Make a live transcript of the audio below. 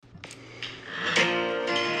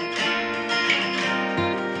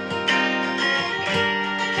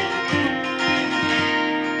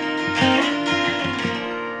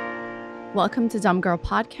Welcome to Dumb Girl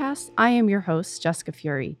Podcast. I am your host, Jessica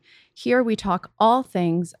Fury. Here we talk all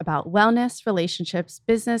things about wellness, relationships,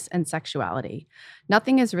 business, and sexuality.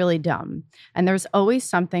 Nothing is really dumb, and there's always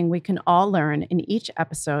something we can all learn in each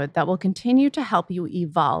episode that will continue to help you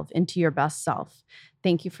evolve into your best self.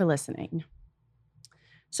 Thank you for listening.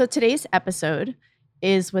 So today's episode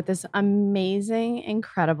is with this amazing,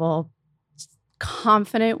 incredible,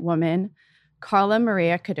 confident woman, Carla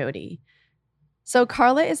Maria Cadoti. So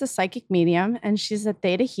Carla is a psychic medium and she's a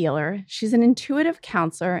theta healer. She's an intuitive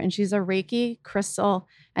counselor and she's a Reiki, crystal,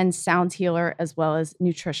 and sound healer as well as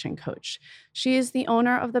nutrition coach. She is the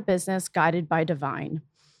owner of the business Guided by Divine.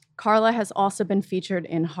 Carla has also been featured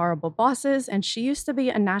in Horrible Bosses and she used to be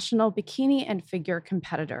a national bikini and figure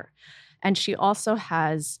competitor. And she also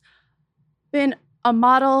has been a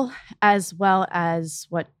model as well as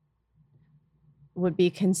what would be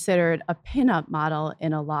considered a pinup model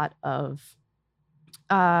in a lot of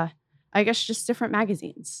I guess just different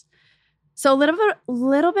magazines. So a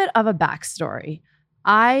little bit of a backstory.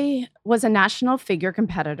 I was a national figure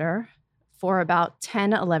competitor for about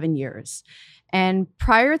 10, 11 years. And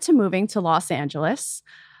prior to moving to Los Angeles,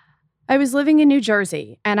 I was living in New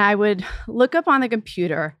Jersey and I would look up on the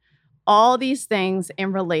computer all these things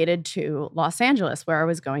in related to Los Angeles, where I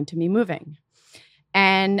was going to be moving.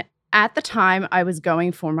 And at the time, I was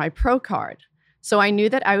going for my pro card. So I knew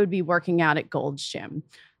that I would be working out at Gold's Gym.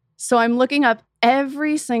 So I'm looking up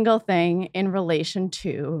every single thing in relation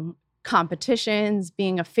to competitions,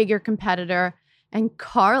 being a figure competitor. And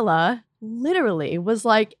Carla literally was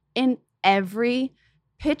like in every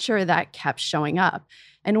picture that kept showing up.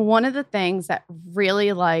 And one of the things that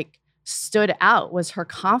really stood out was her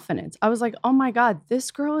confidence. I was like, oh my God, this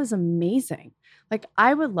girl is amazing. Like,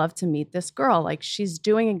 I would love to meet this girl. Like, she's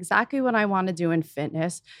doing exactly what I want to do in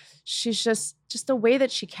fitness. She's just the way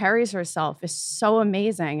that she carries herself is so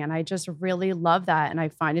amazing. And I just really love that. And I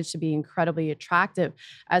find it to be incredibly attractive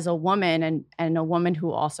as a woman and a woman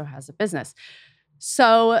who also has a business.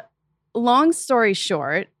 So long story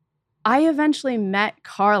short, I eventually met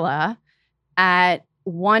Carla at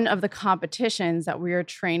one of the competitions that we were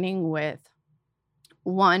training with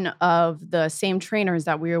one of the same trainers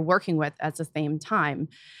that we were working with at the same time.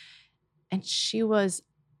 And she was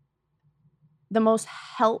the most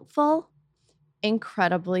helpful,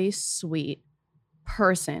 incredibly sweet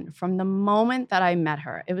person from the moment that I met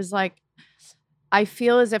her. It was like, I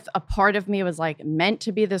feel as if a part of me was like meant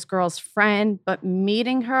to be this girl's friend, but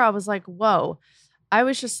meeting her, I was like, whoa. I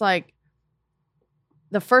was just like,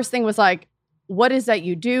 the first thing was like, what is that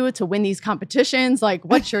you do to win these competitions? Like,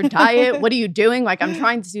 what's your diet? What are you doing? Like, I'm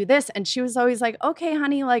trying to do this. And she was always like, okay,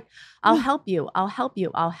 honey, like, I'll help you. I'll help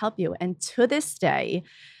you. I'll help you. And to this day,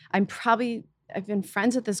 I've been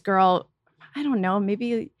friends with this girl, I don't know,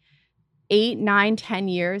 maybe 8, 9, 10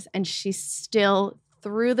 years. And she still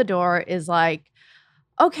through the door is like,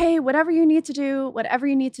 okay, whatever you need to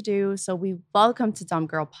do. So we welcome to Dumb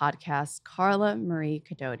Girl Podcast, Carla Marie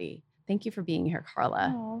Cadoti. Thank you for being here,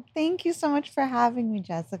 Carla. Oh, thank you so much for having me,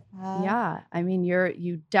 Jessica. Yeah, I mean,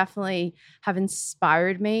 you definitely have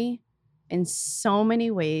inspired me in so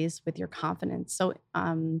many ways with your confidence. So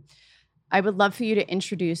I would love for you to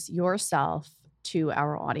introduce yourself to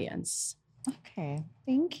our audience. Okay,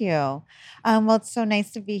 thank you. Well, it's so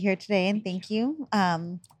nice to be here today, and thank you.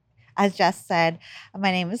 As Jess said,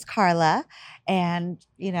 my name is Carla, and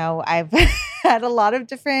I've had a lot of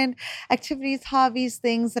different activities, hobbies,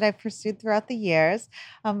 things that I've pursued throughout the years,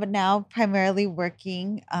 but now primarily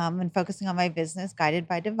working and focusing on my business, Guided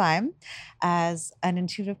by Divine, as an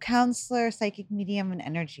intuitive counselor, psychic medium, and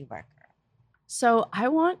energy worker. So I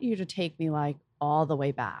want you to take me like all the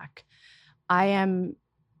way back. I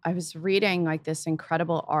was reading like this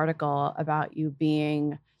incredible article about you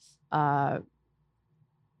being a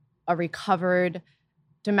recovered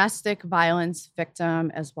domestic violence victim,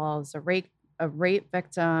 as well as a rape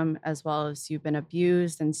victim, as well as you've been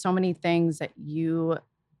abused, and so many things that you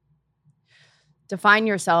define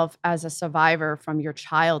yourself as a survivor from your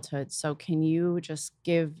childhood. So can you just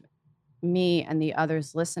give me and the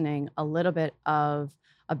others listening a little bit of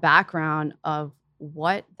a background of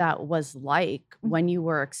what that was like when you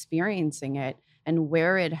were experiencing it and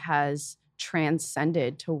where it has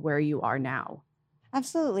transcended to where you are now?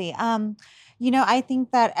 Absolutely. I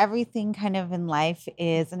think that everything kind of in life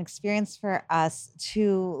is an experience for us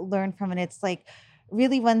to learn from. And it's like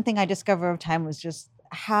really one thing I discovered over time was just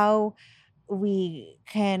how we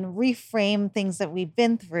can reframe things that we've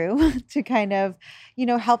been through to kind of,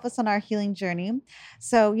 help us on our healing journey.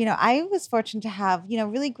 So, I was fortunate to have,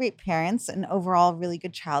 really great parents and overall really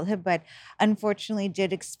good childhood, but unfortunately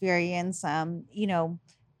did experience,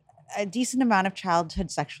 a decent amount of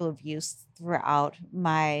childhood sexual abuse throughout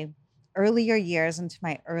my earlier years into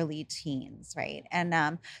my early teens, right? And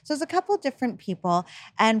so it's a couple different people.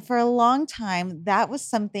 And for a long time, that was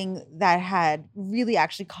something that had really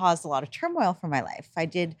actually caused a lot of turmoil for my life. I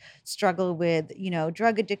did struggle with,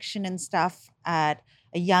 drug addiction and stuff at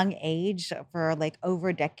a young age for like over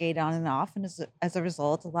a decade on and off. And as a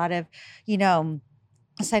result, a lot of, you know,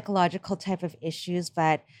 psychological type of issues.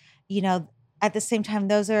 But, you know, at the same time,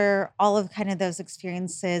 those are all of kind of those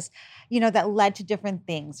experiences, that led to different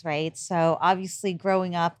things, right? So obviously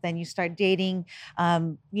growing up, then you start dating,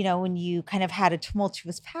 when you kind of had a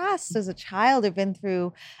tumultuous past as a child or been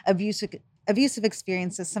through abusive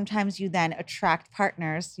experiences, sometimes you then attract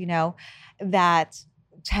partners, that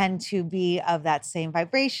tend to be of that same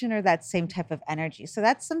vibration or that same type of energy. So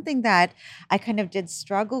that's something that I kind of did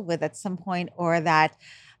struggle with at some point, or that,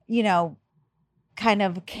 you know, kind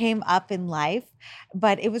of came up in life.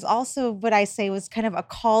 But it was also what I say was kind of a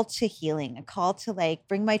call to healing, a call to like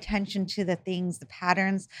bring my attention to the things, the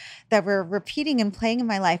patterns that were repeating and playing in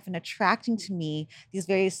my life and attracting to me these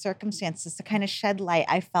various circumstances to kind of shed light,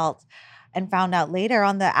 I felt, and found out later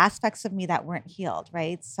on the aspects of me that weren't healed,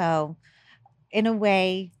 right? So in a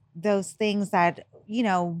way, those things that,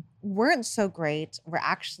 weren't so great were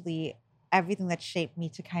actually everything that shaped me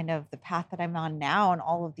to kind of the path that I'm on now and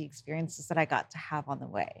all of the experiences that I got to have on the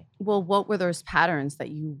way. Well, what were those patterns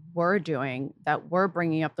that you were doing that were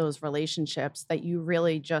bringing up those relationships that you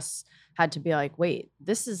really just had to be like, wait,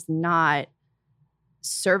 this is not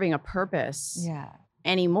serving a purpose Yeah.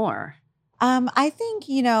 anymore? I think,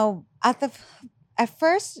 at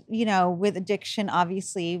first, with addiction,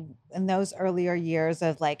 obviously, in those earlier years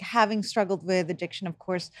of like having struggled with addiction, of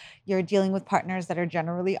course, you're dealing with partners that are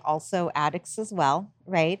generally also addicts as well,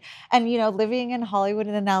 right? And, living in Hollywood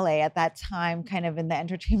and in LA at that time, kind of in the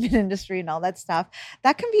entertainment industry and all that stuff,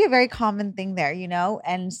 that can be a very common thing there,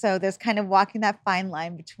 And so there's kind of walking that fine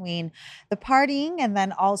line between the partying and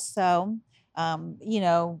then also,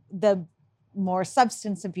 the more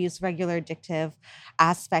substance abuse, regular addictive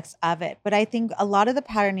aspects of it. But I think a lot of the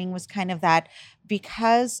patterning was kind of that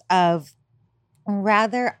because of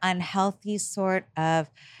rather unhealthy sort of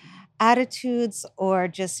attitudes or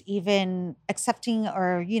just even accepting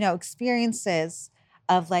or, experiences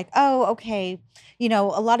of like, oh, okay, a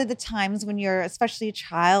lot of the times when you're especially a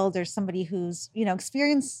child or somebody who's,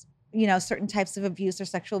 experienced certain types of abuse or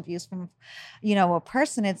sexual abuse from, a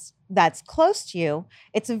person that's close to you,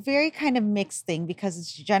 it's a very kind of mixed thing because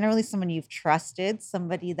it's generally someone you've trusted,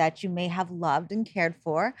 somebody that you may have loved and cared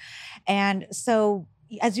for. And so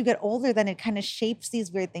as you get older, then it kind of shapes these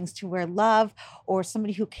weird things to where love or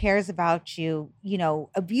somebody who cares about you,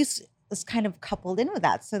 abuse is kind of coupled in with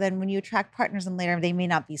that. So then when you attract partners and later they may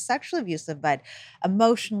not be sexually abusive, but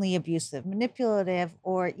emotionally abusive, manipulative,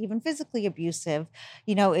 or even physically abusive,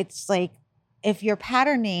 it's like if you're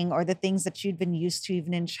patterning or the things that you'd been used to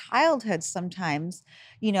even in childhood, sometimes,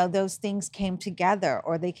 those things came together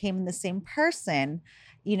or they came in the same person.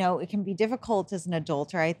 It can be difficult as an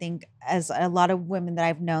adult, or I think as a lot of women that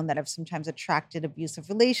I've known that have sometimes attracted abusive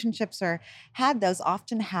relationships or had those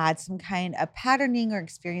often had some kind of patterning or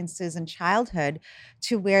experiences in childhood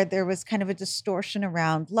to where there was kind of a distortion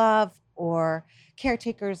around love or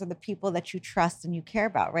caretakers or the people that you trust and you care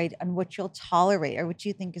about, right? And what you'll tolerate or what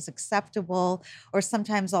you think is acceptable, or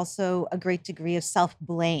sometimes also a great degree of self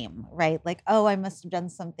blame, right? Like, oh, I must have done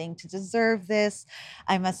something to deserve this.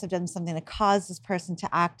 I must have done something to cause this person to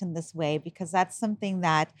act in this way, because that's something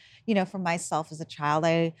that, for myself as a child,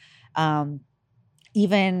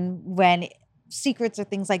 even when secrets or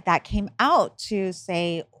things like that came out to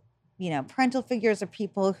say, parental figures or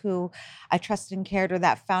people who I trusted and cared or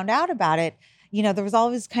that found out about it, there was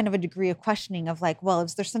always kind of a degree of questioning of like, well,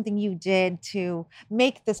 is there something you did to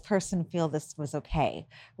make this person feel this was okay?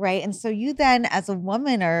 Right. And so you then, as a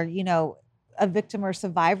woman or, a victim or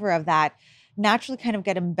survivor of that, naturally kind of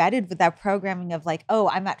get embedded with that programming of like, oh,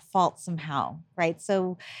 I'm at fault somehow. Right.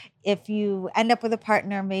 So if you end up with a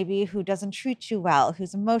partner maybe who doesn't treat you well,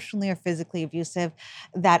 who's emotionally or physically abusive,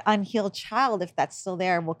 that unhealed child, if that's still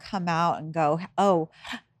there, will come out and go, oh,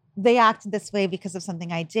 they acted this way because of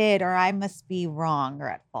something I did, or I must be wrong or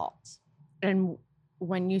at fault. And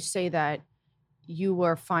when you say that you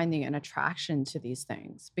were finding an attraction to these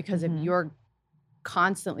things, because if you're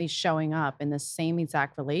constantly showing up in the same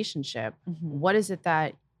exact relationship, what is it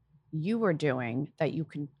that you were doing that you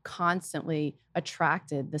can constantly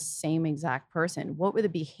attracted the same exact person? What were the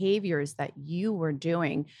behaviors that you were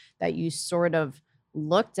doing that you sort of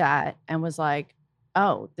looked at and was like,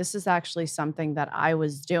 oh, this is actually something that I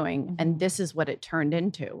was doing and this is what it turned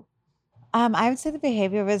into? I would say the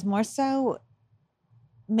behavior was more so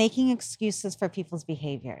making excuses for people's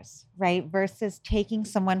behaviors, right? Versus taking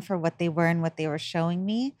someone for what they were and what they were showing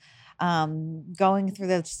me, going through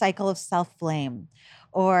the cycle of self blame.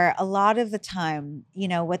 Or a lot of the time,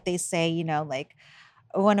 what they say, like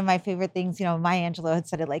one of my favorite things, Maya Angelou had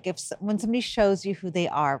said it like, when somebody shows you who they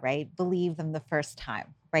are, right, believe them the first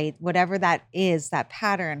time, right? Whatever that is, that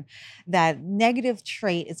pattern, that negative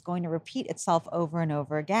trait is going to repeat itself over and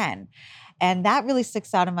over again. And that really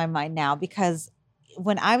sticks out in my mind now because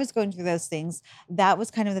when I was going through those things, that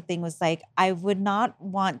was kind of the thing was like, I would not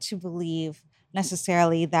want to believe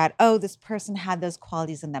necessarily that, oh, this person had those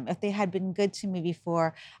qualities in them. If they had been good to me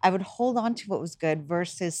before, I would hold on to what was good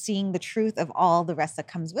versus seeing the truth of all the rest that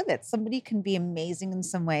comes with it. Somebody can be amazing in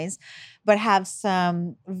some ways, but have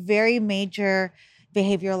some very major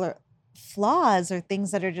behavioral flaws or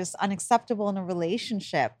things that are just unacceptable in a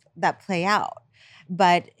relationship that play out.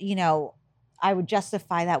 But, I would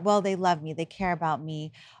justify that, well, they love me, they care about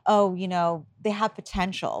me. Oh, they have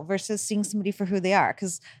potential versus seeing somebody for who they are.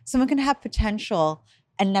 Because someone can have potential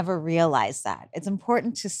and never realize that. It's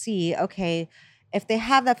important to see, okay, if they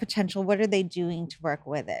have that potential, what are they doing to work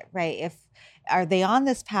with it, right? Are they on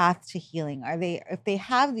this path to healing? If they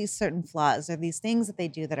have these certain flaws or these things that they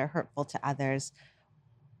do that are hurtful to others,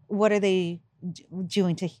 what are they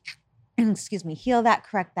doing to, excuse me, heal that,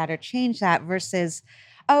 correct that, or change that versus,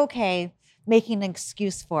 okay, making an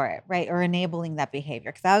excuse for it, right? Or enabling that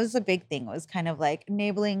behavior. Because that was a big thing. It was kind of like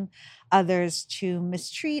enabling others to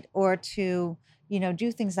mistreat or to,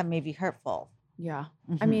 do things that may be hurtful. Yeah.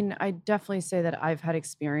 I Mhm. mean, I definitely say that I've had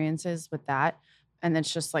experiences with that. And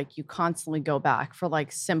it's just like you constantly go back for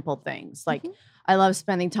like simple things. Like Mhm. I love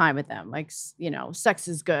spending time with them. Like, sex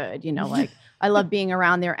is good, like I love being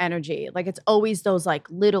around their energy. Like it's always those like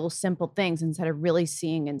little simple things instead of really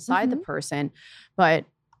seeing inside the Mhm. person.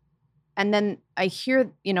 And then I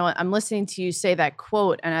hear, I'm listening to you say that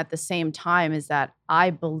quote. And at the same time is that I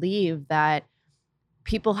believe that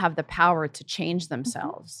people have the power to change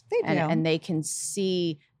themselves They do. and they can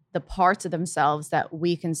see the parts of themselves that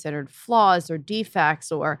we considered flaws or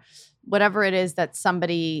defects or whatever it is that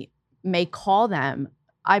somebody may call them.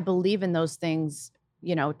 I believe in those things,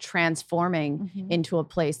 transforming Mhm. into a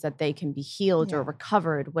place that they can be healed or Yeah.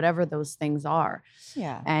 recovered, whatever those things are.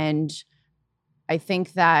 Yeah. And I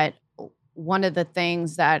think that one of the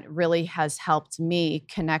things that really has helped me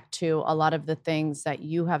connect to a lot of the things that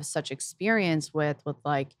you have such experience with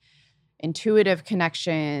like intuitive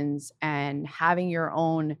connections and having your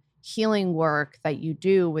own healing work that you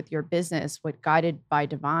do with your business with Guided by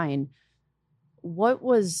Divine. What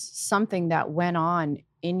was something that went on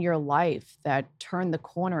in your life that turned the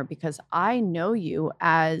corner? Because I know you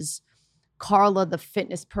as Carla, the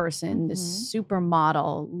fitness person, this Mhm.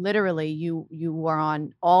 supermodel. Literally, you were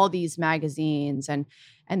on all these magazines, and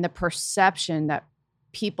the perception that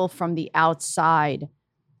people from the outside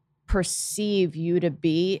perceive you to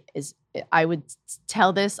be is, I would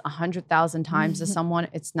tell this 100,000 times to someone,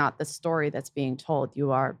 it's not the story that's being told. You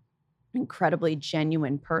are an incredibly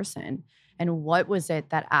genuine person. And what was it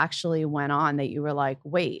that actually went on that you were like,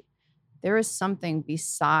 wait, there is something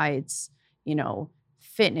besides,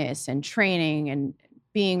 fitness and training and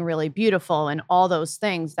being really beautiful and all those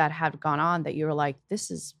things that had gone on that you were like,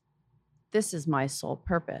 this is my sole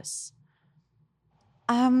purpose.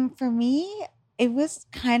 For me, it was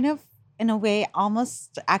kind of in a way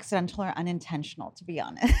almost accidental or unintentional, to be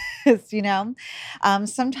honest.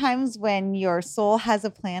 Sometimes when your soul has a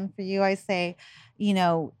plan for you, I say,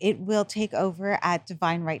 it will take over at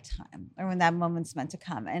divine right time or when that moment's meant to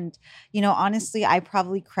come. And, honestly, I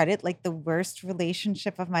probably credit like the worst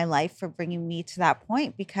relationship of my life for bringing me to that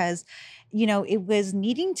point because, it was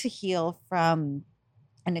needing to heal from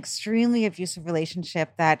an extremely abusive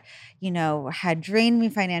relationship that, had drained me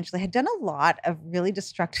financially, had done a lot of really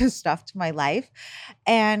destructive stuff to my life.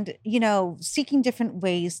 And, seeking different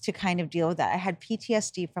ways to kind of deal with that. I had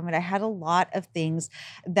PTSD from it. I had a lot of things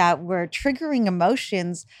that were triggering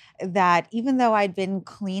emotions that, even though I'd been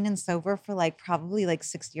clean and sober for like probably like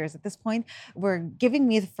 6 years at this point, were giving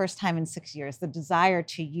me the first time in 6 years the desire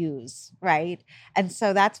to use. Right. And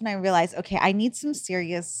so that's when I realized, okay, I need some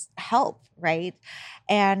serious help. Right.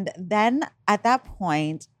 And then at that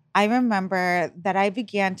point, I remember that I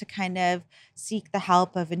began to kind of seek the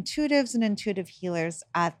help of intuitives and intuitive healers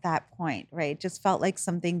at that point, right? Just felt like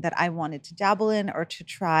something that I wanted to dabble in or to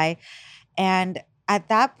try. And at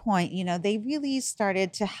that point, they really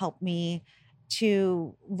started to help me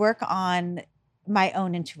to work on my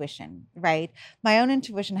own intuition, right? My own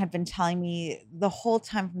intuition had been telling me the whole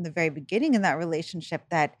time from the very beginning in that relationship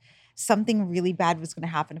that something really bad was going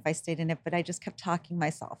to happen if I stayed in it, but I just kept talking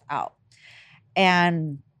myself out.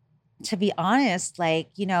 And to be honest, like,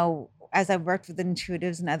 as I've worked with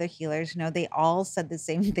intuitives and other healers, they all said the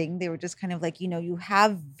same thing. They were just kind of like, you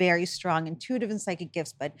have very strong intuitive and psychic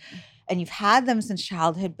gifts, and you've had them since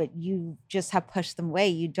childhood, but you just have pushed them away.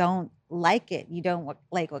 You don't like it. You don't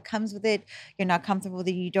like what comes with it. You're not comfortable with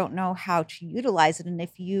it. You don't know how to utilize it. And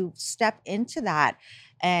if you step into that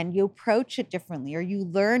and you approach it differently, or you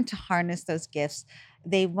learn to harness those gifts,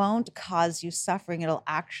 they won't cause you suffering. It'll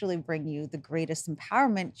actually bring you the greatest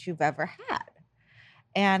empowerment you've ever had.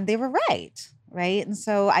 And they were right. Right. And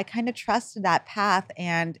so I kind of trusted that path,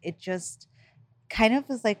 and it just kind of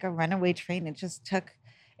was like a runaway train. It just took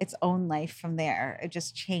its own life from there. It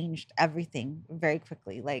just changed everything very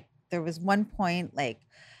quickly. Like there was one point where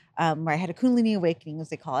I had a Kundalini awakening, as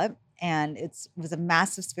they call it. And it was a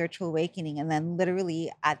massive spiritual awakening. And then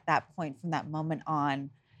literally at that point, from that moment on,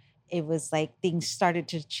 it was like things started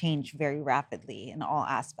to change very rapidly in all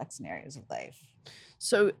aspects and areas of life.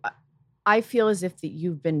 So I feel as if that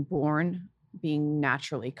you've been born being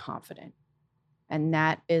naturally confident. And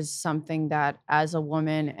that is something that, as a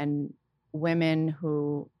woman and women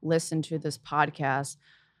who listen to this podcast,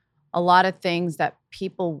 a lot of things that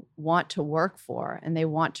people want to work for, and they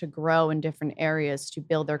want to grow in different areas to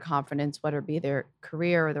build their confidence, whether it be their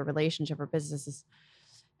career or their relationship or businesses.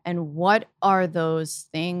 And what are those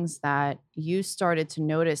things that you started to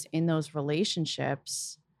notice in those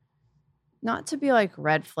relationships? Not to be like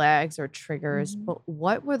red flags or triggers, but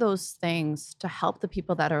what were those things to help the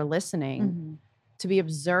people that are listening to be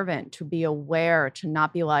observant, to be aware, to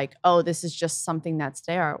not be like, oh, this is just something that's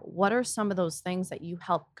there? What are some of those things that you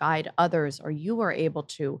help guide others, or you were able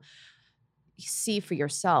to see for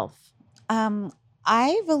yourself?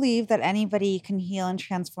 I believe that anybody can heal and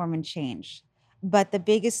transform and change. But the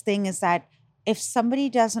biggest thing is that if somebody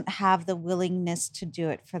doesn't have the willingness to do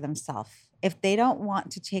it for themselves, if they don't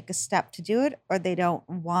want to take a step to do it, or they don't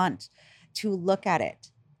want to look at it,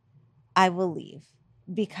 I will leave,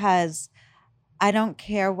 because I don't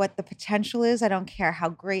care what the potential is. I don't care how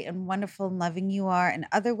great and wonderful and loving you are in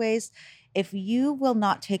other ways. If you will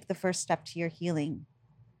not take the first step to your healing,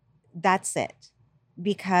 that's it,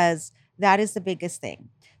 because that is the biggest thing.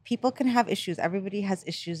 People can have issues. Everybody has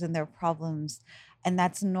issues and their problems, and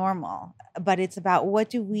that's normal. But it's about, what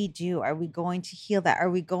do we do? Are we going to heal that? Are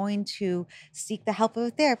we going to seek the help of a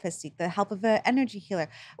therapist, seek the help of an energy healer,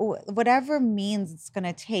 whatever means it's going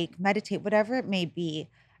to take, meditate, whatever it may be,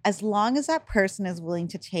 as long as that person is willing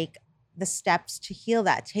to take the steps to heal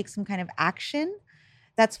that, take some kind of action,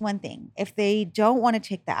 that's one thing. If they don't want to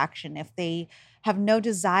take the action, if they have no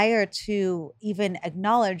desire to even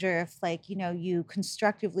acknowledge, or if you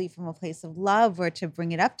constructively from a place of love were to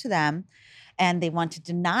bring it up to them and they want to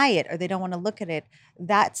deny it, or they don't want to look at it,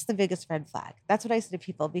 that's the biggest red flag. That's what I say to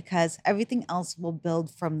people, because everything else will build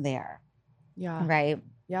from there. Yeah. Right.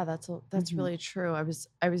 Yeah, that's really true. I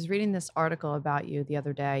was reading this article about you the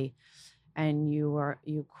other day, and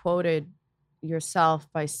you quoted yourself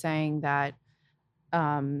by saying that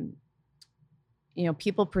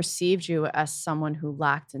people perceived you as someone who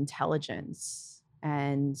lacked intelligence,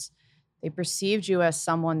 and they perceived you as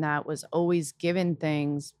someone that was always given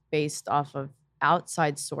things based off of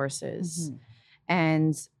outside sources.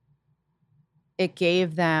 And it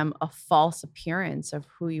gave them a false appearance of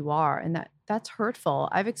who you are. And that's hurtful.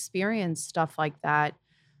 I've experienced stuff like that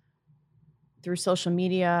through social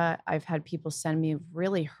media. I've had people send me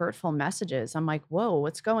really hurtful messages. I'm like, whoa,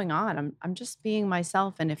 what's going on? I'm just being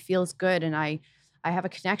myself, and it feels good. And I have a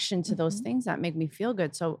connection to those things that make me feel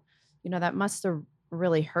good. So, that must have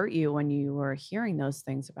really hurt you when you were hearing those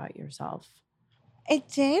things about yourself. It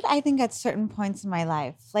did, I think, at certain points in my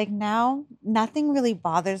life. Like now, nothing really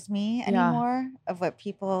bothers me anymore of what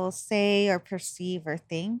people say or perceive or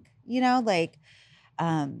think,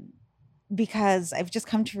 because I've just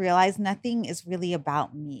come to realize nothing is really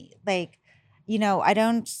about me. I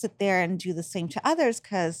don't sit there and do the same to others,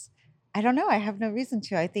 because I don't know, I have no reason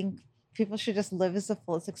to. I think people should just live as the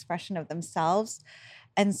fullest expression of themselves.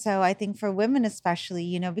 And so I think for women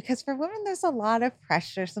especially, because for women, there's a lot of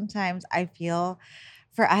pressure sometimes, I feel,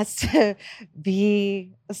 for us to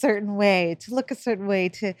be a certain way, to look a certain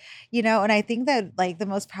way, and I think that the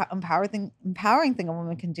most empowering thing a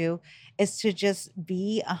woman can do is to just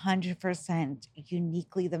be 100%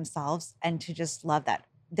 uniquely themselves, and to just love that.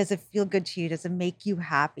 Does it feel good to you? Does it make you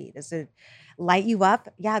happy? Does it light you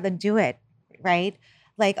up? Yeah, then do it. Right.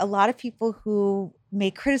 A lot of people who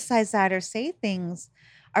may criticize that or say things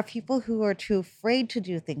are people who are too afraid to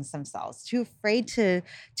do things themselves, too afraid to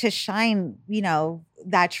shine,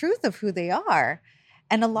 that truth of who they are.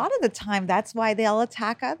 And a lot of the time, that's why they'll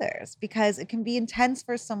attack others, because it can be intense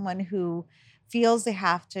for someone who feels they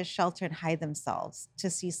have to shelter and hide themselves to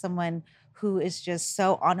see someone who is just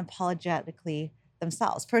so unapologetically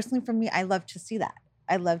themselves. Personally, for me, I love to see that.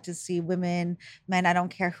 I love to see women, men, I don't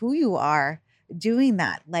care who you are, doing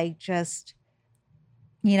that. Like, just,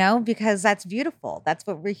 because that's beautiful. That's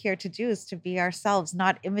what we're here to do, is to be ourselves,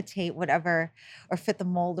 not imitate whatever or fit the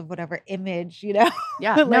mold of whatever image, Yeah,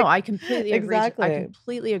 no, like, I completely agree. I exactly.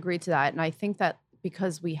 completely agree to that. And I think that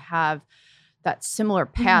because we have that similar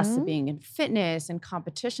path to Hmm. being in fitness and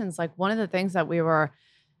competitions, like one of the things that we were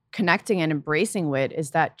connecting and embracing with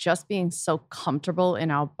is that just being so comfortable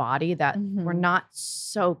in our body that we're Hmm. not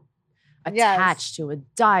so Yes. attached to a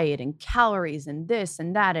diet and calories and this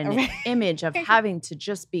and that and an Right. image of having to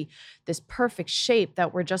just be this perfect shape,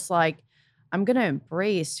 that we're just like, I'm going to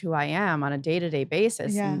embrace who I am on a day-to-day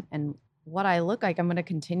basis, Yeah, and what I look like. I'm going to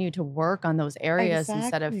continue to work on those areas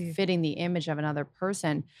instead of exactly. fitting the image of another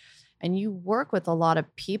person. And you work with a lot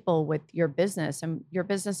of people with your business, and your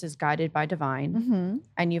business is Guided by Divine, Hmm.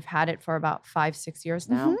 and you've had it for about 5-6 years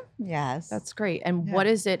Hmm. now. Yes. That's great. And Yeah. what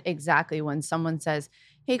is it exactly when someone says,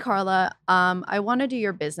 "Hey, Carla, I want to do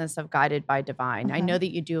your business of Guided by Divine"? I Uh-huh. know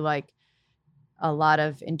that you do like a lot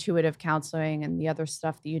of intuitive counseling and the other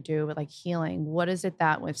stuff that you do with like healing. What is it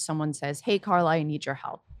that if someone says, "Hey, Carla, I need your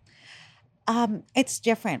help"? It's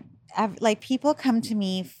different. Like, people come to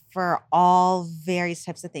me for all various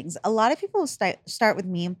types of things. A lot of people will start with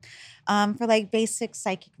me for like basic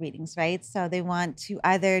psychic readings, right? So they want to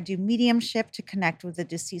either do mediumship to connect with a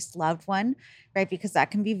deceased loved one, right? Because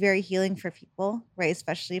that can be very healing for people, right?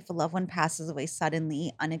 Especially if a loved one passes away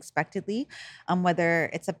suddenly, unexpectedly, whether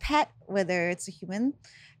it's a pet, whether it's a human,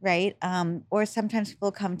 right? Or sometimes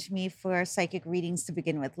people come to me for psychic readings to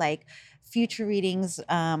begin with, like future readings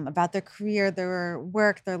about their career, their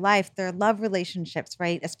work, their life, their love relationships,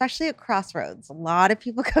 right? Especially at crossroads. A lot of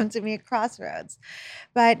people come to me at crossroads.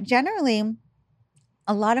 But generally,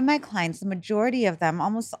 a lot of my clients, the majority of them,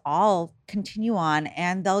 almost all, continue on,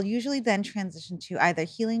 and they'll usually then transition to either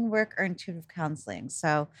healing work or intuitive counseling.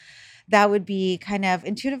 So that would be kind of,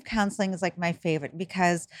 intuitive counseling is like my favorite,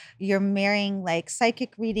 because you're marrying like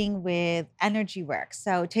psychic reading with energy work.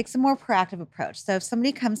 So it takes a more proactive approach. So if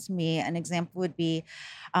somebody comes to me, an example would be,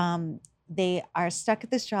 they are stuck at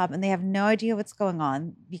this job and they have no idea what's going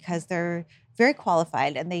on because they're very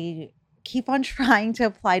qualified and they keep on trying to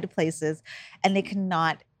apply to places and they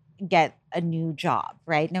cannot get a new job,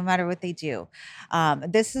 right? No matter what they do.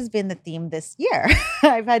 This has been the theme this year.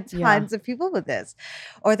 I've had Yeah. tons of people with this,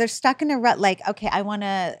 or they're stuck in a rut. Like, okay, I want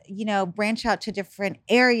to, branch out to a different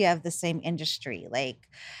area of the same industry, like,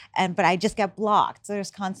 but I just get blocked. So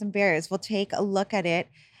there's constant barriers. We'll take a look at it,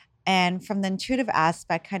 and from the intuitive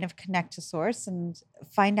aspect, kind of connect to source and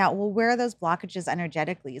find out, well, where are those blockages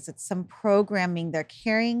energetically? Is it some programming they're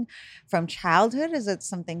carrying from childhood? Is it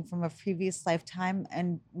something from a previous lifetime?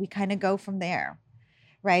 And we kind of go from there,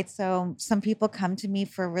 right? So some people come to me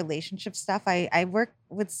for relationship stuff. I work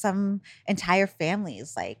with some entire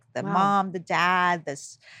families, like the Wow. mom, the dad,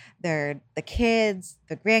 the kids,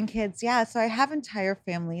 the grandkids. Yeah. So I have entire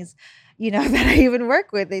families, that I even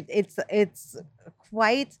work with. It's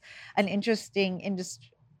quite an interesting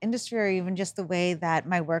industry, or even just the way that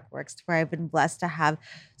my work works, where I've been blessed to have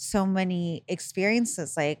so many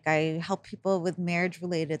experiences. Like, I help people with marriage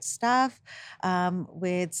related stuff,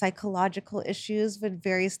 with psychological issues, with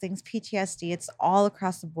various things, PTSD. It's all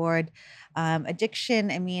across the board.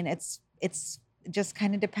 Addiction. I mean, it's just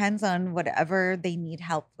kind of depends on whatever they need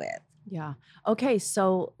help with. Yeah. Okay,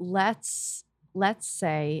 so let's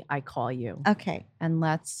say I call you, Okay. and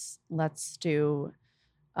let's do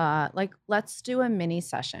let's do a mini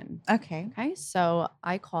session. Okay. Okay? So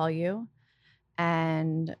I call you,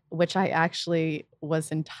 and which I actually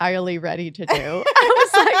was entirely ready to do.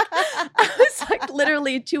 I was like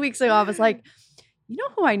literally 2 weeks ago, I was like, "You know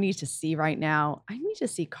who I need to see right now? I need to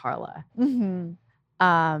see Carla." Hmm.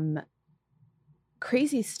 Um,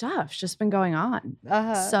 Crazy stuff's just been going on.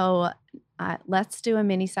 Uh-huh. So, let's do a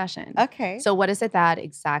mini session. Okay. So what is it that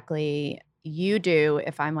exactly you do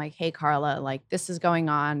if I'm like, "Hey, Carla, like, this is going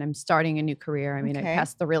on. I'm starting a new career." I mean, I Okay.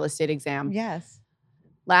 passed the real estate exam. Yes.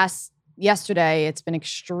 Yesterday, it's been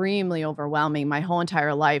extremely overwhelming. My whole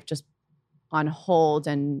entire life just on hold,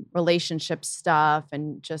 and relationship stuff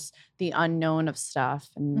and just the unknown of stuff,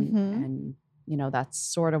 and Hmm. and that's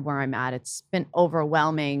sort of where I'm at. It's been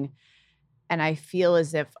overwhelming, and I feel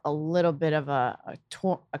as if a little bit of a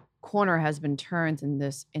corner has been turned, and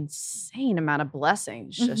this insane amount of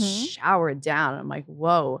blessings just Hmm. showered down. I'm like,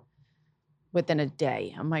 whoa, within a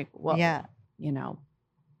day. I'm like, whoa, Yeah. you know.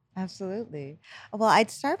 Absolutely. Well,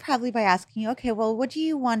 I'd start probably by asking you, okay, well, what do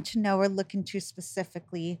you want to know or look into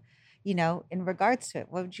specifically, in regards to it?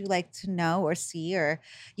 What would you like to know or see? Or,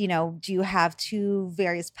 do you have two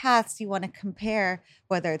various paths you want to compare,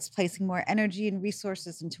 whether it's placing more energy and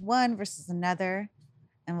resources into one versus another?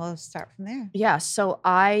 And we'll start from there. Yeah. So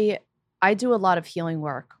I do a lot of healing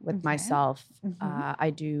work with Okay. myself. Mm-hmm. I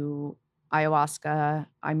do ayahuasca.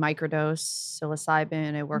 I microdose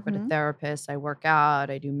psilocybin. I work with a Mm-hmm. therapist. I work out.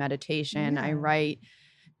 I do meditation. I Yeah, write.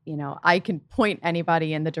 I can point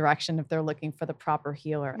anybody in the direction if they're looking for the proper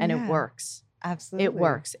healer, and it yeah, works. It absolutely.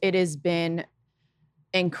 works. It has been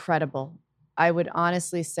incredible. I would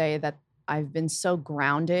honestly say that I've been so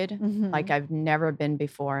grounded, like Mm-hmm. I've never been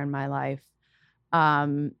before in my life.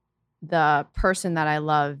 Um, the person that I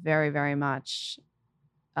love very, very much,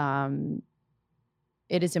 um,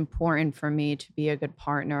 it is important for me to be a good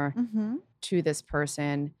partner Mm-hmm. to this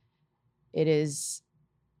person. It is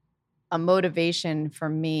a motivation for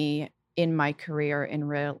me in my career in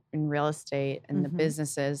real estate and the Mm-hmm.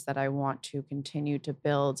 businesses that I want to continue to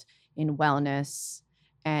build in wellness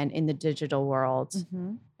and in the digital world,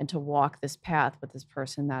 Mm-hmm. and to walk this path with this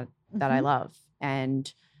person that I Mm-hmm. love.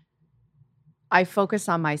 And I focus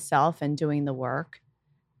on myself and doing the work.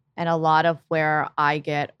 And a lot of where I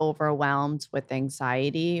get overwhelmed with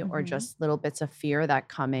anxiety or Mm-hmm. just little bits of fear that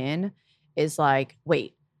come in is like,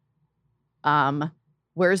 wait,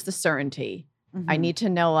 where's the certainty? I Mm-hmm. need to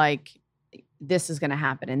know, like, this is going to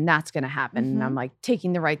happen and that's going to happen. And Mm-hmm. I'm like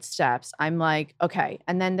taking the right steps. I'm like, okay.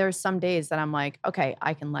 And then there's some days that I'm like, okay,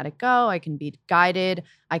 I can let it go. I can be guided.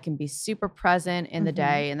 I can be super present in the Mm-hmm.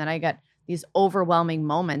 day. And then I get these overwhelming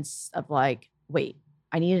moments of like, wait,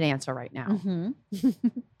 I need an answer right now. Mm-hmm.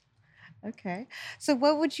 Okay. So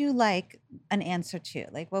what would you like an answer to?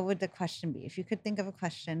 Like, what would the question be? If you could think of a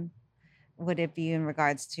question, would it be in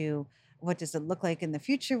regards to what does it look like in the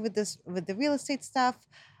future with the real estate stuff?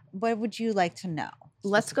 What would you like to know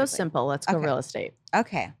Let's go specifically? simple. Let's go Okay. real estate.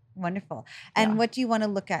 Okay. Wonderful. And Yeah. what do you want to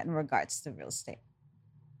look at in regards to real estate?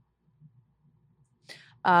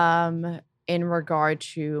 In regard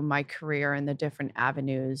to my career and the different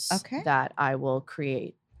avenues Okay. that I will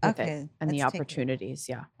create with it Okay. and the Let's take it. opportunities.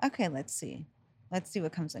 Yeah. Okay. Let's see. Let's see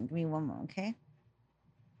what comes in. Give me one moment. Okay.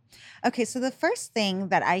 Okay, so the first thing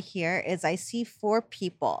that I hear is I see four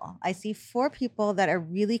people. I see four people that are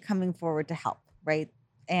really coming forward to help, right?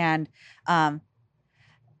 And um,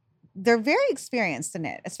 they're very experienced in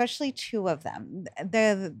it, especially two of them.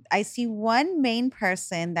 I see one main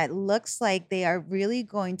person that looks like they are really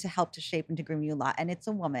going to help to shape into groom you a lot, and it's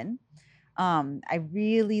a woman. I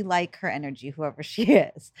really like her energy, whoever she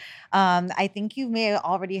is. I think you may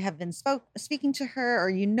already have been speaking to her, or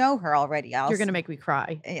you know her already. You're going to make me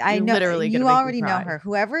cry. I You're know literally going you to make me already know cry. her.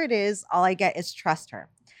 Whoever it is, all I get is trust her.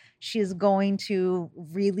 She's going to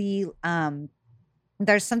really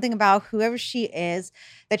there's something about whoever she is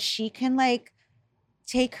that she can like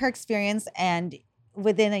take her experience, and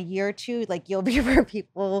within a year or two, like you'll be where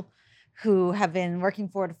people who have been working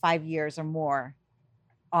 4 to 5 years or more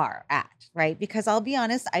are at, right? Because I'll be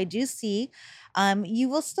honest, I do see you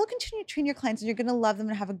will still continue to train your clients and you're going to love them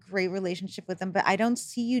and have a great relationship with them. But I don't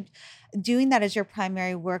see you doing that as your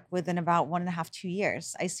primary work within about 1.5, 2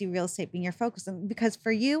 years. I see real estate being your focus. And because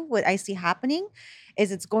for you, what I see happening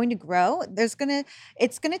is it's going to grow. It's going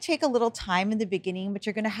to take a little time in the beginning, but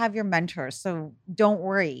you're going to have your mentors. So don't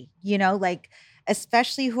worry, like,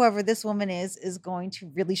 especially whoever this woman is going to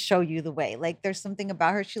really show you the way. Like there's something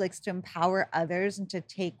about her. She likes to empower others and to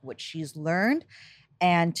take what she's learned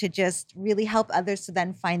and to just really help others to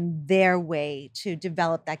then find their way to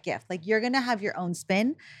develop that gift. Like you're going to have your own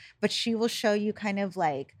spin, but she will show you kind of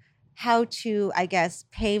like how to, I guess,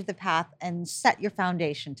 pave the path and set your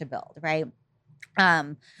foundation to build, right?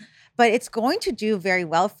 But it's going to do very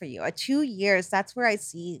well for you. At 2 years, that's where I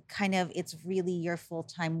see kind of it's really your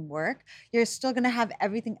full-time work. You're still going to have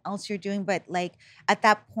everything else you're doing, but like at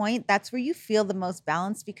that point, that's where you feel the most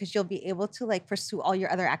balanced because you'll be able to like pursue all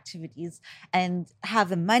your other activities and have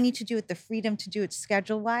the money to do it, the freedom to do it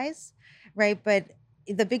schedule-wise, right? But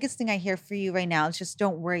the biggest thing I hear for you right now is just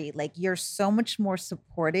don't worry. Like you're so much more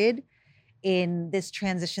supported in this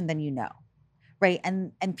transition than you know. Right.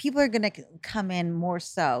 And people are going to come in more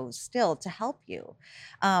so still to help you.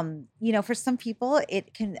 For some people,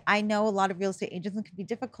 I know a lot of real estate agents, it can be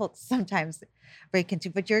difficult to sometimes break into,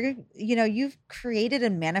 but you've created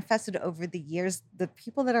and manifested over the years, the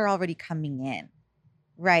people that are already coming in,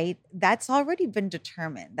 right? That's already been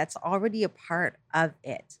determined. That's already a part of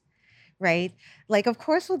it. Right. Like, of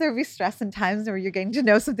course, will there be stress and times where you're getting to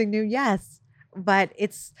know something new? Yes. But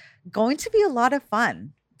it's going to be a lot of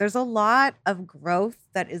fun. there's a lot of growth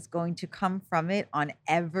that is going to come from it on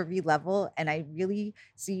every level. And I really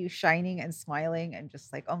see you shining and smiling and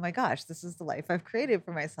just like, oh my gosh, this is the life I've created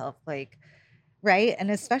for myself. Like, right. And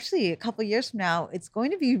especially a couple years from now, it's going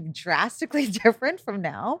to be drastically different from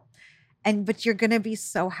now. But you're going to be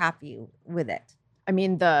so happy with it. I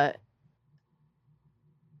mean,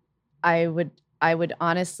 I would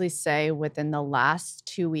honestly say within the last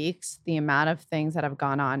 2 weeks, the amount of things that have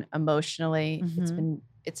gone on emotionally,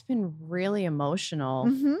 it's been really emotional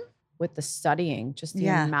with the studying, just the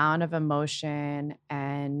amount of emotion.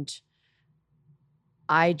 And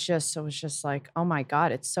I was just like, oh my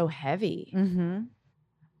God, it's so heavy.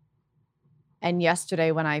 And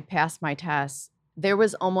yesterday when I passed my test, there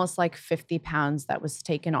was almost like 50 pounds that was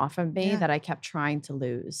taken off of me that I kept trying to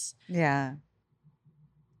lose. Yeah.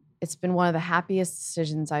 It's been one of the happiest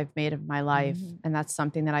decisions I've made of my life. And that's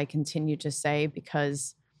something that I continue to say,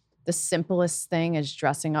 because the simplest thing as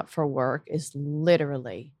dressing up for work is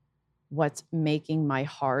literally what's making my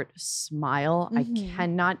heart smile. I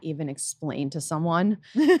cannot even explain to someone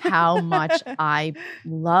how much I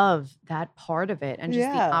love that part of it, and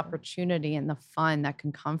just the opportunity and the fun that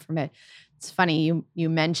can come from it. It's funny, you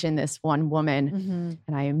mentioned this one woman,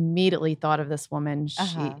 and I immediately thought of this woman.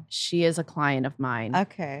 She is a client of mine.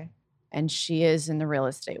 Okay. And she is in the real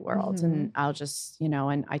estate world. And I'll just,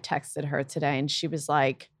 and I texted her today and she was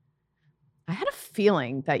like, I had a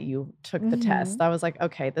feeling that you took the test. I was like,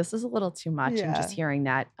 okay, this is a little too much. And just hearing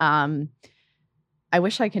that, I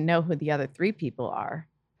wish I could know who the other 3 people are.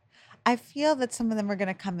 I feel that some of them are going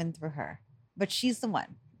to come in through her, but she's the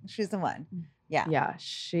one. She's the one. Yeah. Yeah.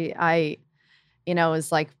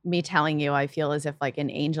 It's like me telling you, I feel as if like an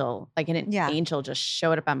angel just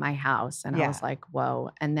showed up at my house, and I was like, whoa.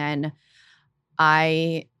 And then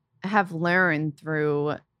I have learned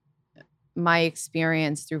through my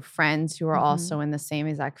experience, through friends who are also in the same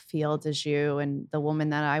exact field as you and the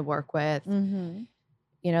woman that I work with,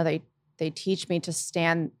 they teach me to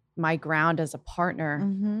stand my ground as a partner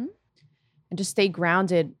and to stay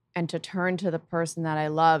grounded, and to turn to the person that I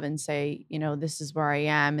love and say, this is where I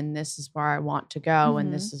am, and this is where I want to go,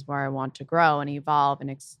 and this is where I want to grow and evolve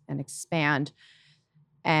and expand.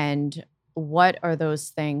 And what are those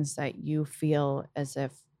things that you feel as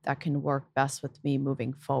if that can work best with me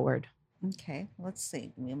moving forward? Okay, let's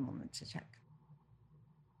see. Give me a moment to check.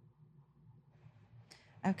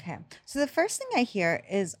 Okay. So the first thing I hear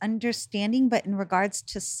is understanding, but in regards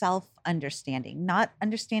to self-understanding, not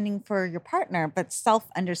understanding for your partner, but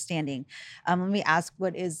self-understanding. Let me ask,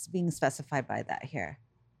 what is being specified by that here?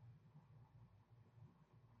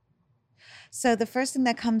 So the first thing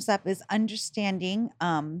that comes up is understanding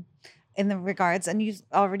in the regards, and you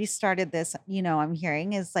already started this, I'm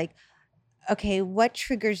hearing is like, okay, what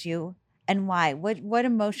triggers you? And why? What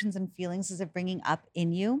emotions and feelings is it bringing up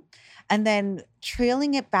in you? And then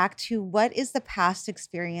trailing it back to what is the past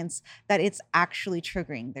experience that it's actually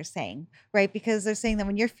triggering, they're saying, right? Because they're saying that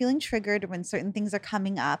when you're feeling triggered or when certain things are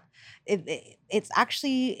coming up, it's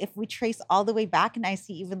actually, if we trace all the way back, and I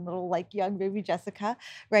see even little like young baby Jessica,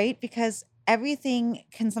 right? Because everything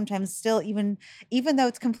can sometimes still, even though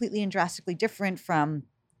it's completely and drastically different from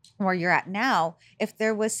where you're at now, if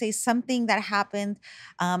there was, say, something that happened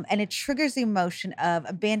and it triggers the emotion of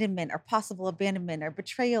abandonment or possible abandonment or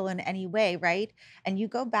betrayal in any way, right? And you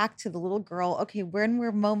go back to the little girl, okay, when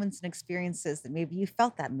were moments and experiences that maybe you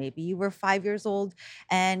felt that? Maybe you were 5 years old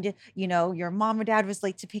and, your mom or dad was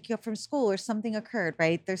late to pick you up from school or something occurred,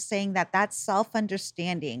 right? They're saying that that's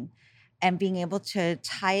self-understanding and being able to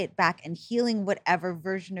tie it back and healing whatever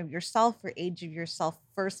version of yourself or age of yourself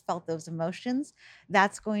first felt those emotions,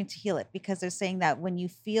 that's going to heal it. Because they're saying that when you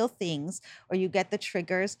feel things or you get the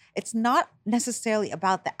triggers, it's not necessarily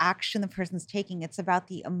about the action the person's taking. It's about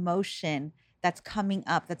the emotion that's coming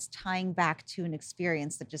up, that's tying back to an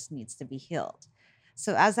experience that just needs to be healed.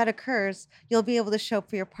 So as that occurs, you'll be able to show up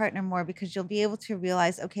for your partner more, because you'll be able to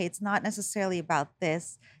realize, okay, it's not necessarily about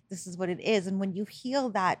this. This is what it is. And when you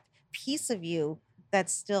heal that piece of you that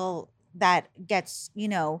gets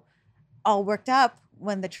all worked up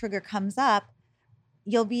when the trigger comes up,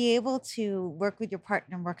 you'll be able to work with your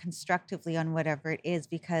partner more constructively on whatever it is,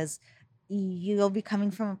 because you'll be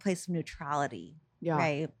coming from a place of neutrality.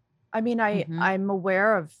 Right. I mean, I'm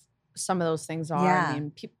aware of some of those things are. I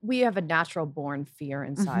mean, we have a natural born fear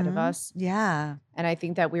inside of us. Yeah. And I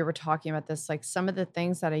think that we were talking about this, like some of the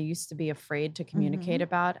things that I used to be afraid to communicate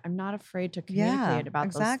about, I'm not afraid to communicate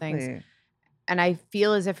about those things. And I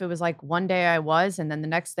feel as if it was like one day I was, and then the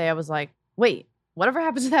next day I was like, wait, whatever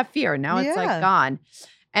happened to that fear? Now it's like gone.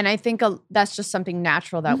 And I think that's just something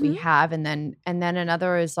natural that we Mhm. have. And then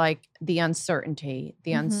another is like the uncertainty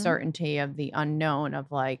Mhm. of the unknown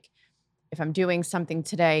of like, if I'm doing something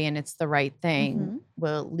today and it's the right thing, Mhm.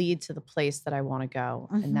 will it lead to the place that I want to go.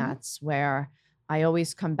 And Mhm. that's where I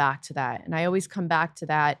always come back to that. And I always come back to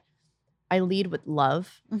that. I lead with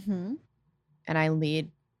love Mhm. and I lead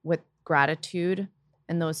with gratitude.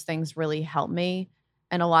 And those things really help me.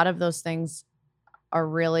 And a lot of those things are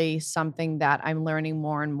really something that I'm learning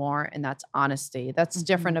more and more, and that's honesty. That's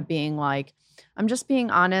different of Mhm. being like, I'm just being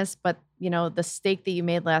honest, but the steak that you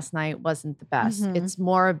made last night wasn't the best. Mhm. It's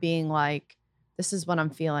more of being like, this is what I'm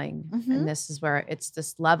feeling. And Mhm. this is where it's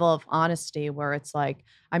this level of honesty where it's like,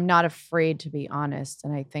 I'm not afraid to be honest.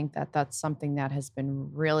 And I think that that's something that has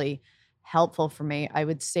been really helpful for me. I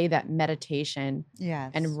would say that meditation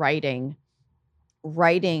and Yes.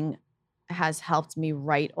 writing has helped me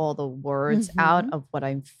write all the words out Mhm. of what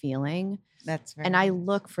I'm feeling. That's very And I nice.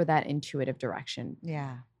 look for that intuitive direction.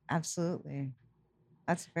 Yeah, absolutely.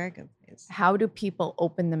 That's a very good place. How do people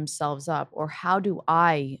open themselves up, or how do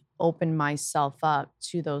I open myself up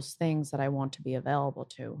to those things that I want to be available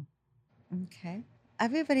to? Okay.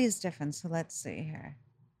 Everybody's different, so let's see here.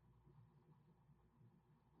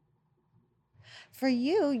 For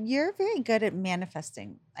you, you're very good at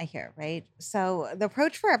manifesting, I hear, right? So the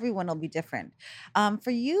approach for everyone will be different.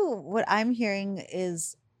 For you, what I'm hearing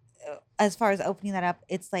is, as far as opening that up,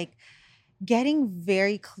 it's like getting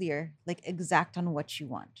very clear, like exact on what you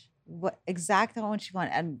want,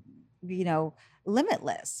 and you know,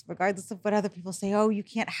 limitless, regardless of what other people say. Oh, you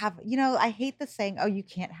can't have, I hate the saying, oh, you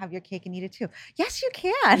can't have your cake and eat it too. Yes, you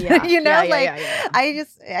can. Yeah. Yeah. Yeah. Like Yeah. Yeah. Yeah.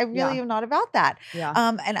 I Yeah. really am not about that. Yeah.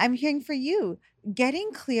 And I'm hearing for you,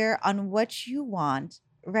 getting clear on what you want,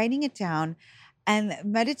 writing it down, and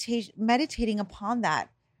meditating upon that,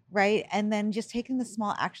 right? And then just taking the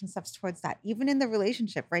small action steps towards that, even in the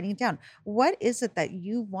relationship, writing it down. What is it that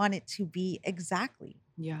you want it to be exactly?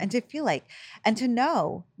 Yeah. And to feel like, and to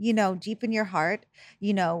know, deep in your heart,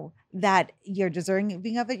 that you're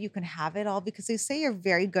deserving of it. You can have it all because they say you're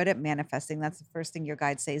very good at manifesting. That's the first thing your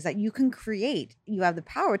guide says, that you can create. You have the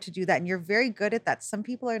power to do that. And you're very good at that. Some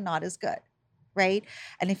people are not as good. Right.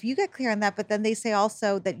 And if you get clear on that, but then they say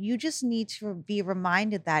also that you just need to be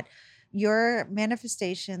reminded that your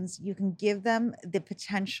manifestations, you can give them the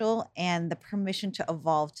potential and the permission to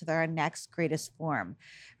evolve to their next greatest form,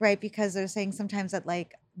 right? Because they're saying sometimes that,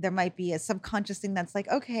 like, there might be a subconscious thing that's like,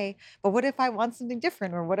 okay, but what if I want something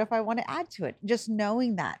different? Or what if I want to add to it? Just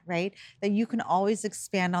knowing that, right? That you can always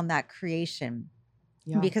expand on that creation.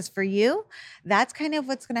 Yeah. Because for you, that's kind of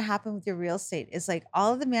what's going to happen with your real estate, is like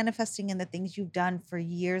all of the manifesting and the things you've done for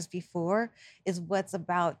years before is what's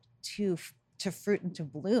about to fruit and to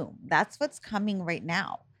bloom. That's what's coming right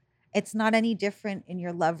now. It's not any different in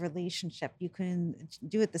your love relationship. You can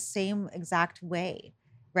do it the same exact way,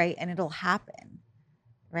 right? And it'll happen,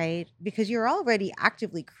 right? Because you're already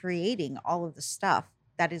actively creating all of the stuff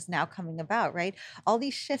that is now coming about, right? All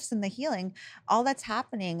these shifts in the healing, all that's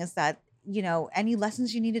happening is that, any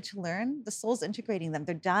lessons you needed to learn, the soul's integrating them.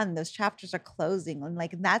 They're done. Those chapters are closing. And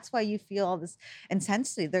like, that's why you feel all this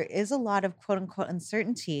intensity. There is a lot of quote unquote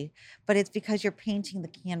uncertainty, but it's because you're painting the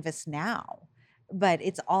canvas now. But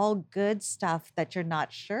it's all good stuff that you're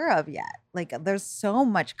not sure of yet. Like, there's so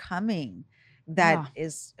much coming that Yeah.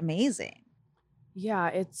 is amazing. Yeah.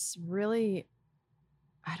 It's really,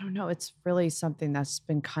 I don't know. It's really something that's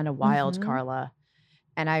been kind of wild, Mhm. Carla.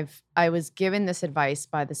 And I was given this advice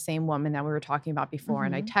by the same woman that we were talking about before.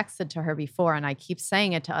 And I Mhm. texted to her before, and I keep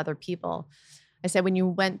saying it to other people. I said, when you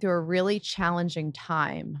went through a really challenging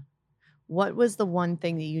time, what was the one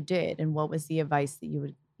thing that you did? And what was the advice that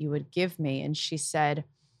you would give me? And she said,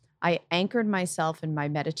 I anchored myself in my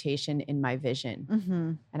meditation in my vision.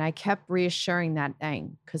 Mhm. And I kept reassuring that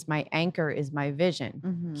thing because my anchor is my vision.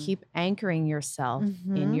 Mhm. Keep anchoring yourself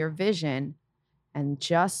in Mhm. your vision, and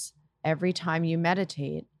just every time you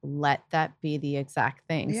meditate, let that be the exact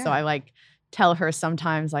thing. So I Yeah. like tell her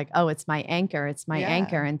sometimes, like, oh, it's my anchor. It's my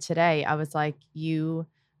anchor. Yeah. And today I was like,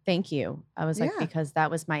 thank you. I was like, Yeah. because that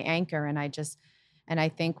was my anchor. And I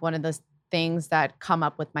think one of the things that come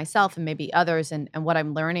up with myself and maybe others, and what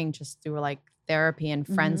I'm learning just through like therapy and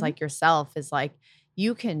friends Mhm. like yourself, is like,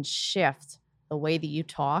 you can shift the way that you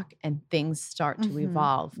talk and things start to Mhm.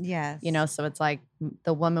 evolve. Yes. So it's like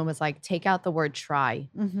the woman was like, take out the word try.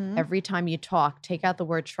 Mhm. Every time you talk, take out the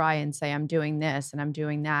word try and say, I'm doing this and I'm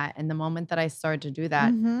doing that. And the moment that I started to do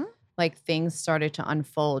that, Mhm. like things started to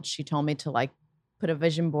unfold. She told me to like put a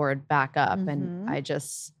vision board back up, and Mhm. I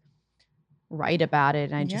just write about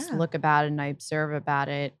it and I just Yeah. look about it and I observe about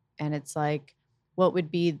it. And it's like, what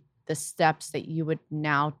would be the steps that you would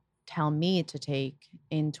now tell me to take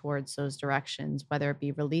in towards those directions, whether it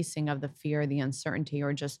be releasing of the fear, the uncertainty,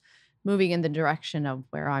 or just moving in the direction of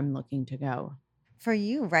where I'm looking to go. For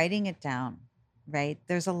you, writing it down, right?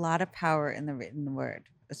 There's a lot of power in the written word,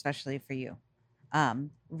 especially for you.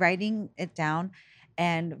 Writing it down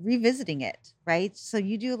and revisiting it, right? So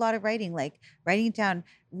you do a lot of writing, like writing it down,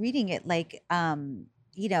 reading it, like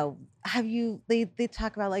have you they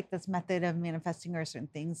talk about like this method of manifesting or certain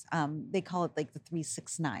things. They call it like the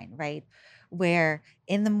 369, right? Where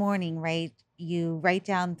in the morning, right, you write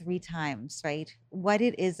down 3 times, right, what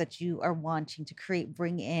it is that you are wanting to create,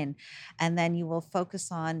 bring in, and then you will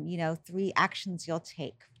focus on, 3 actions you'll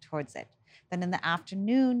take towards it. Then in the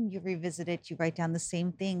afternoon, you revisit it, you write down the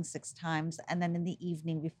same thing 6 times, and then in the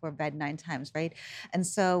evening before bed 9 times, right? And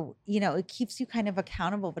so, it keeps you kind of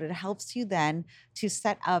accountable, but it helps you then to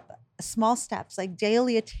set up small steps, like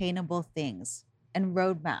daily attainable things and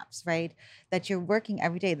roadmaps, right? That you're working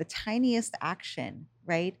every day, the tiniest action,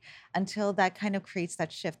 right? Until that kind of creates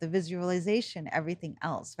that shift, the visualization, everything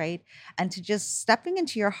else, right? And to just stepping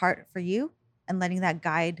into your heart for you and letting that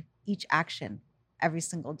guide each action every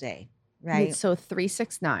single day, right? So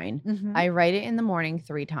 369. Mm-hmm. I write it in the morning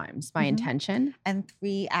 3 times. My Mhm. intention. And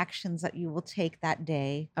 3 actions that you will take that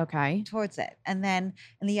day Okay. towards it. And then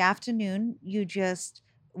in the afternoon, you just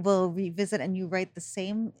will revisit and you write the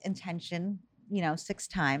same intention, 6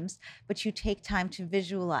 times, but you take time to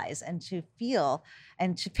visualize and to feel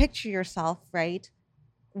and to picture yourself, right,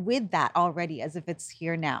 with that already as if it's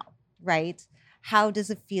here now, right? How does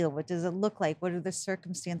it feel? What does it look like? What are the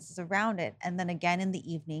circumstances around it? And then again in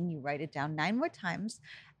the evening, you write it down 9 more times,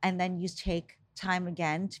 and then you take time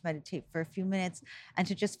again to meditate for a few minutes and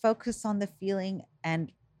to just focus on the feeling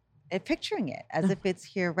and picturing it as if it's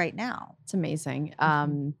here right now. It's amazing.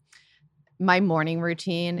 Mhm. My morning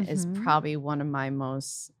routine is Mhm. probably one of my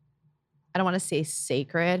most, I don't want to say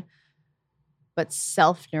sacred, but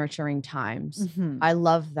self-nurturing times. Mhm. I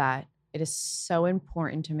love that. It is so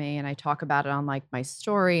important to me. And I talk about it on like my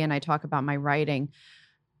story and I talk about my writing.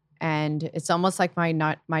 And it's almost like my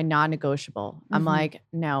non-negotiable. I'm Mhm. like,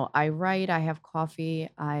 no, I write, I have coffee,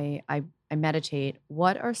 I meditate.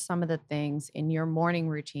 What are some of the things in your morning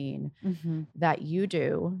routine Mhm. that you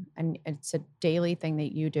do? And it's a daily thing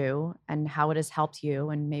that you do, and how it has helped you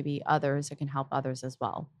and maybe others, it can help others as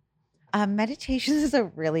well. Meditation is a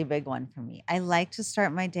really big one for me. I like to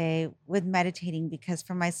start my day with meditating because,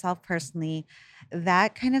 for myself personally,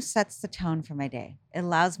 that kind of sets the tone for my day. It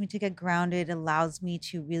allows me to get grounded, allows me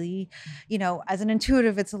to really, as an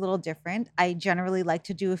intuitive, it's a little different. I generally like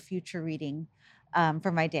to do a future reading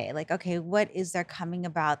for my day. Like, okay, what is there coming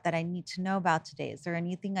about that I need to know about today? Is there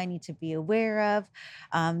anything I need to be aware of,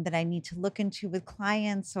 that I need to look into with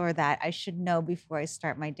clients, or that I should know before I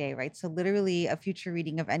start my day, right? So, literally, a future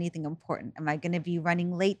reading of anything important. Am I going to be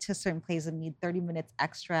running late to a certain place and need 30 minutes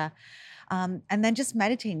extra? And then just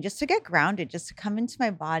meditating, just to get grounded, just to come into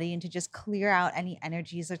my body and to just clear out any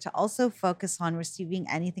energies, or to also focus on receiving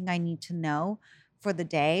anything I need to know for the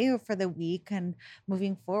day or for the week and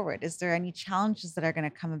moving forward. Is there any challenges that are going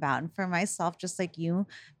to come about? And for myself, just like you,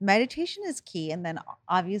 meditation is key. And then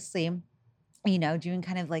obviously, doing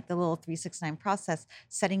kind of like the little 369 process,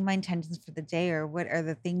 setting my intentions for the day, or what are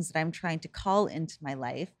the things that I'm trying to call into my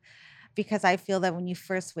life. Because I feel that when you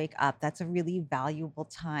first wake up, that's a really valuable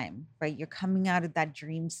time, right? You're coming out of that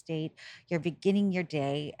dream state, you're beginning your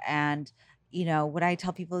day. And, what I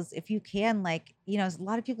tell people is, if you can, like, a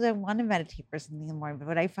lot of people that want to meditate first thing in the morning, but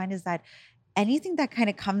what I find is that anything that kind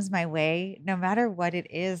of comes my way, no matter what it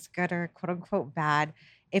is, good or quote unquote bad,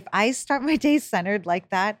 if I start my day centered like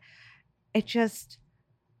that, it just,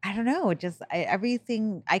 I don't know, it just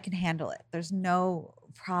everything, I can handle it. There's no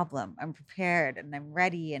problem. I'm prepared and I'm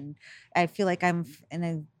ready, and I feel like I'm in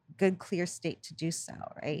a good, clear state to do so,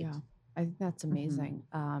 right? Yeah, I think that's Mhm. amazing.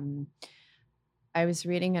 I was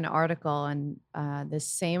reading an article, and this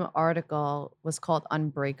same article was called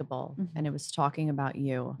Unbreakable, and Mhm. it was talking about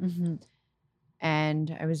you. Mhm.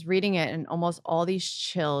 And I was reading it, and almost all these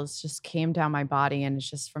chills just came down my body. And it's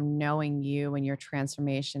just from knowing you and your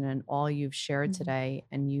transformation and all you've shared Mhm. today.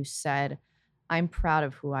 And you said, I'm proud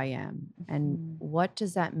of who I am. And Mhm. what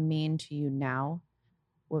does that mean to you now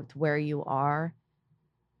with where you are?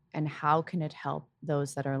 And how can it help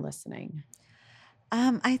those that are listening?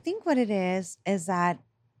 I think what it is that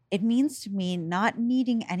it means to me not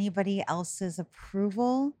needing anybody else's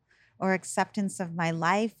approval or acceptance of my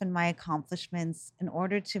life and my accomplishments in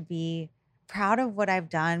order to be proud of what I've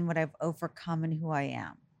done, what I've overcome, and who I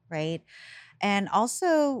am, right? And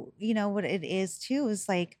also, what it is too is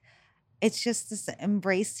like, it's just this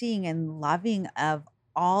embracing and loving of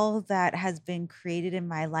all that has been created in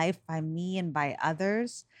my life by me and by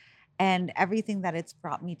others. and everything that it's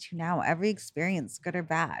brought me to now, every experience, good or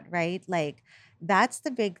bad, right? Like that's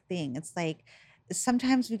the big thing. It's like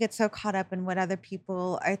sometimes we get so caught up in what other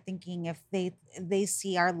people are thinking if they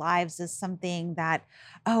see our lives as something that,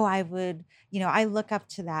 oh, I would, I look up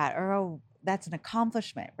to that, or oh, that's an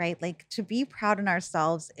accomplishment, right? Like to be proud in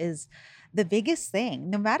ourselves is the biggest thing,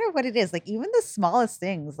 no matter what it is, like even the smallest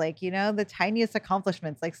things, like, the tiniest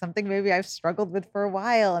accomplishments, like something maybe I've struggled with for a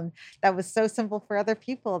while and that was so simple for other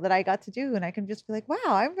people that I got to do. And I can just be like, wow,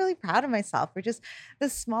 I'm really proud of myself for just the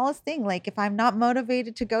smallest thing. Like if I'm not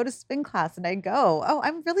motivated to go to spin class and I go, oh,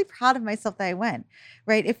 I'm really proud of myself that I went,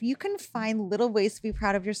 right? If you can find little ways to be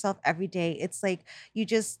proud of yourself every day, it's like you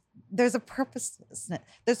just, there's a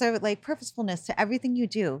there's a like purposefulness to everything you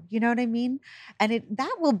do. You know what I mean? And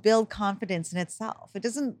that will build confidence in itself. It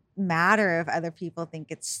doesn't matter if other people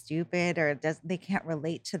think it's stupid or they can't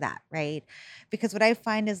relate to that, right? Because what I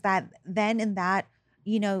find is that then in that,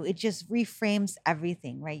 it just reframes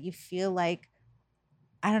everything, right? You feel like,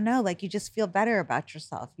 I don't know, like you just feel better about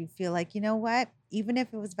yourself. You feel like, you know what? Even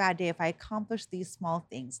if it was a bad day, if I accomplished these small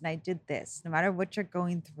things and I did this, no matter what you're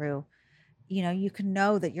going through, you can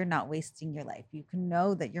know that you're not wasting your life. You can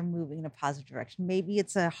know that you're moving in a positive direction. Maybe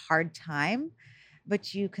it's a hard time,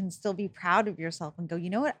 but you can still be proud of yourself and go, you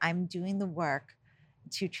know what? I'm doing the work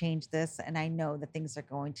to change this. And I know that things are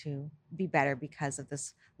going to be better because of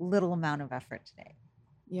this little amount of effort today.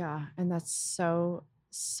 Yeah. And that's so,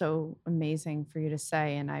 so amazing for you to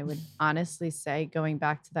say. And I would honestly say, going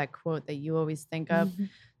back to that quote that you always think of,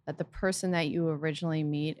 that the person that you originally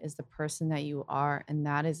meet is the person that you are. And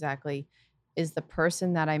that exactly is the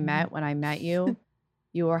person that I met when I met you.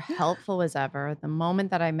 You were helpful as ever. The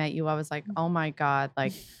moment that I met you, I was like, oh my God,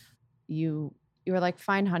 like you were like,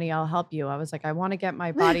 fine, honey, I'll help you. I was like, I want to get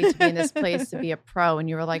my body to be in this place to be a pro. And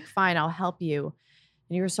you were like, fine, I'll help you.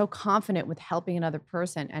 And you were so confident with helping another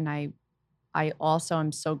person. And I also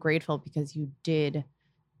am so grateful because you did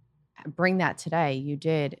bring that today. You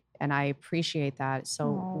did. And I appreciate that. So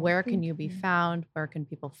Oh, where can thank you be you. found? Where can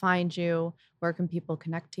people find you? Where can people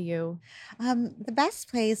connect to you? The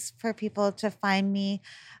best place for people to find me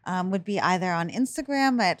would be either on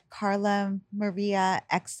Instagram at Carla Maria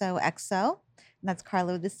XOXO, and that's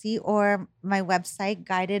Carla with a C, or my website,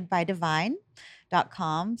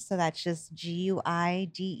 guidedbydivine.com. So that's just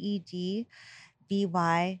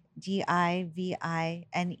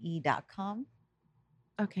GUIDEDBYDIVINE.com.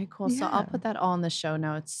 Okay, cool. So I'll Yeah, put that all in the show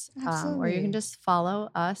notes, or you can absolutely. just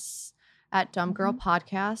follow us at Dumb Girl Mhm.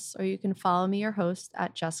 Podcasts, or you can follow me, your host,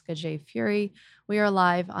 at Jessica J. Fury. We are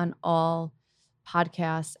live on all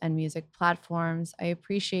podcasts and music platforms. I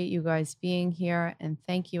appreciate you guys being here, and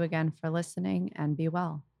thank you again for listening, and be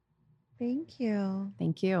well. Thank you.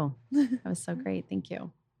 Thank you. That was so great. Thank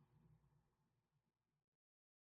you.